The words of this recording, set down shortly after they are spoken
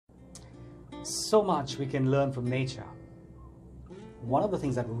So much we can learn from nature. One of the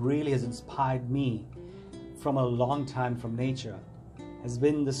things that really has inspired me from a long time from nature has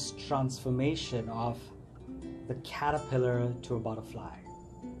been this transformation of the caterpillar to a butterfly.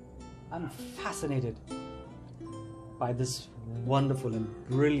 I'm fascinated by this wonderful and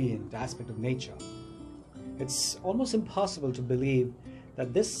brilliant aspect of nature. It's almost impossible to believe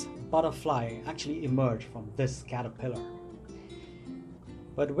that this butterfly actually emerged from this caterpillar.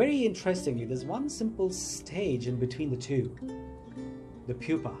 But very interestingly, there's one simple stage in between the two, the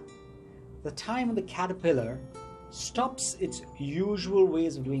pupa. The time when the caterpillar stops its usual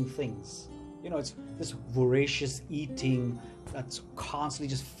ways of doing things. It's this voracious eating that's constantly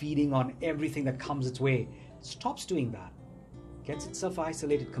just feeding on everything that comes its way. It stops doing that, gets itself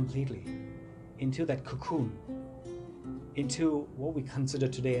isolated completely into that cocoon, into what we consider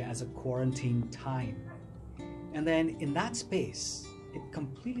today as a quarantine time. And then in that space, it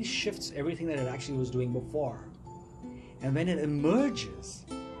completely shifts everything that it actually was doing before. And when it emerges,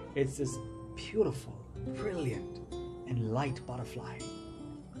 it's this beautiful, brilliant, and light butterfly.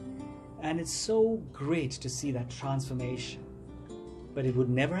 And it's so great to see that transformation. But it would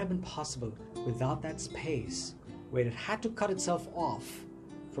never have been possible without that space where it had to cut itself off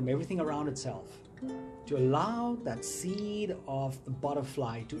from everything around itself to allow that seed of the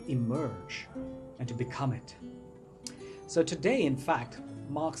butterfly to emerge and to become it. So today, in fact,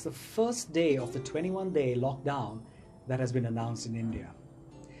 marks the first day of the 21-day lockdown that has been announced in India.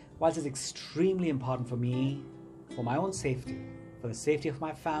 Whilst it's extremely important for me, for my own safety, for the safety of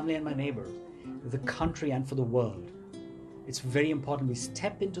my family and my neighbors, the country and for the world, it's very important we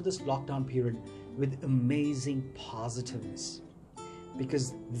step into this lockdown period with amazing positiveness,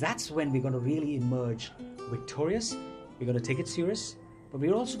 because that's when we're going to really emerge victorious. We're going to take it serious, but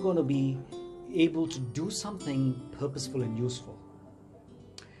we're also going to be able to do something purposeful and useful.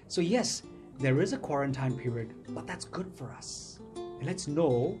 So yes, there is a quarantine period, but that's good for us. And let's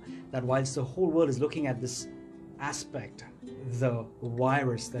know that whilst the whole world is looking at this aspect, the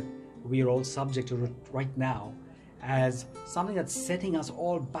virus that we are all subject to right now, as something that's setting us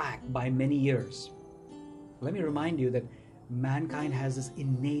all back by many years, let me remind you that mankind has this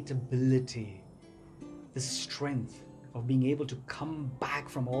innate ability, this strength of being able to come back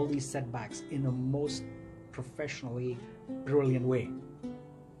from all these setbacks in a most professionally brilliant way.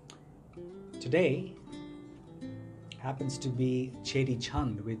 Today happens to be Cheti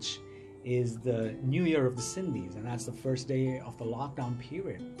Chand, which is the New Year of the Sindhis, and that's the first day of the lockdown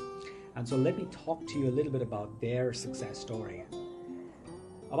period. And so let me talk to you a little bit about their success story.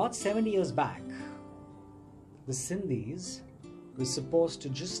 About 70 years back, the Sindhis were supposed to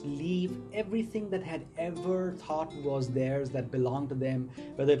just leave everything that had ever thought was theirs, that belonged to them,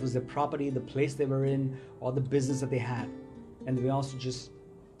 whether it was their property, the place they were in, or the business that they had. And they also just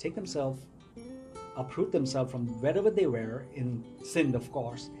take themselves, uproot themselves from wherever they were, in Sindh of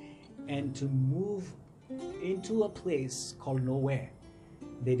course, and to move into a place called nowhere.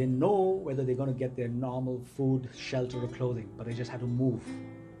 They didn't know whether they're going to get their normal food, shelter, or clothing, but they just had to move.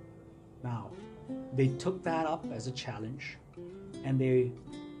 Now, they took that up as a challenge and they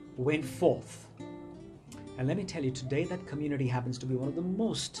went forth. And let me tell you, today that community happens to be one of the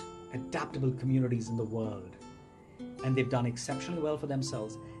most adaptable communities in the world. And they've done exceptionally well for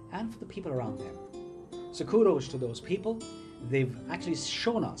themselves and for the people around them. So kudos to those people. They've actually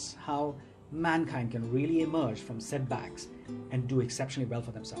shown us how mankind can really emerge from setbacks and do exceptionally well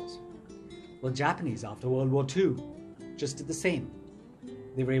for themselves. Well, Japanese after World War II just did the same.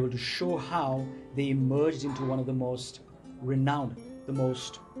 They were able to show how they emerged into one of the most renowned, the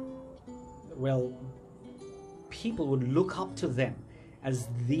most, people would look up to them as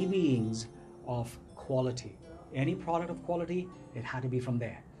the beings of quality. Any product of quality, it had to be from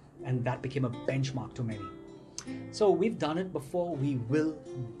there. And that became a benchmark to many. So we've done it before, we will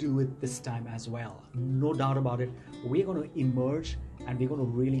do it this time as well. No doubt about it. We're going to emerge and we're going to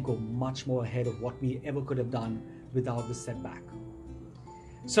really go much more ahead of what we ever could have done without the setback.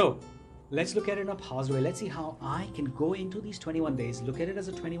 So let's look at it in a positive way. Let's see how I can go into these 21 days, look at it as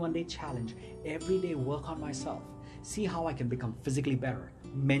a 21-day challenge, every day work on myself, see how I can become physically better,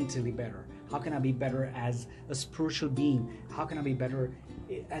 mentally better. How can I be better as a spiritual being? How can I be better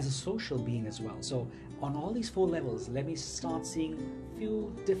as a social being as well? So on all these 4 levels, let me start seeing a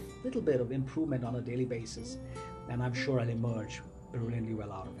little bit of improvement on a daily basis. And I'm sure I'll emerge brilliantly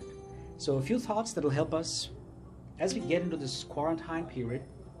well out of it. So a few thoughts that will help us as we get into this quarantine period.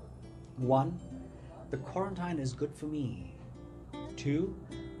 1, the quarantine is good for me. 2,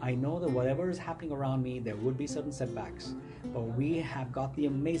 I know that whatever is happening around me, there would be certain setbacks, but we have got the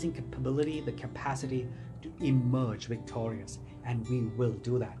amazing capability, the capacity to emerge victorious, and we will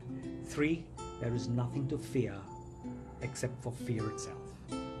do that. 3, there is nothing to fear except for fear itself.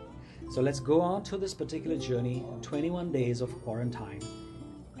 So let's go on to this particular journey, 21 days of quarantine,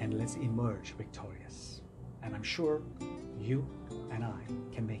 and let's emerge victorious. And I'm sure you and I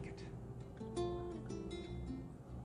can make it.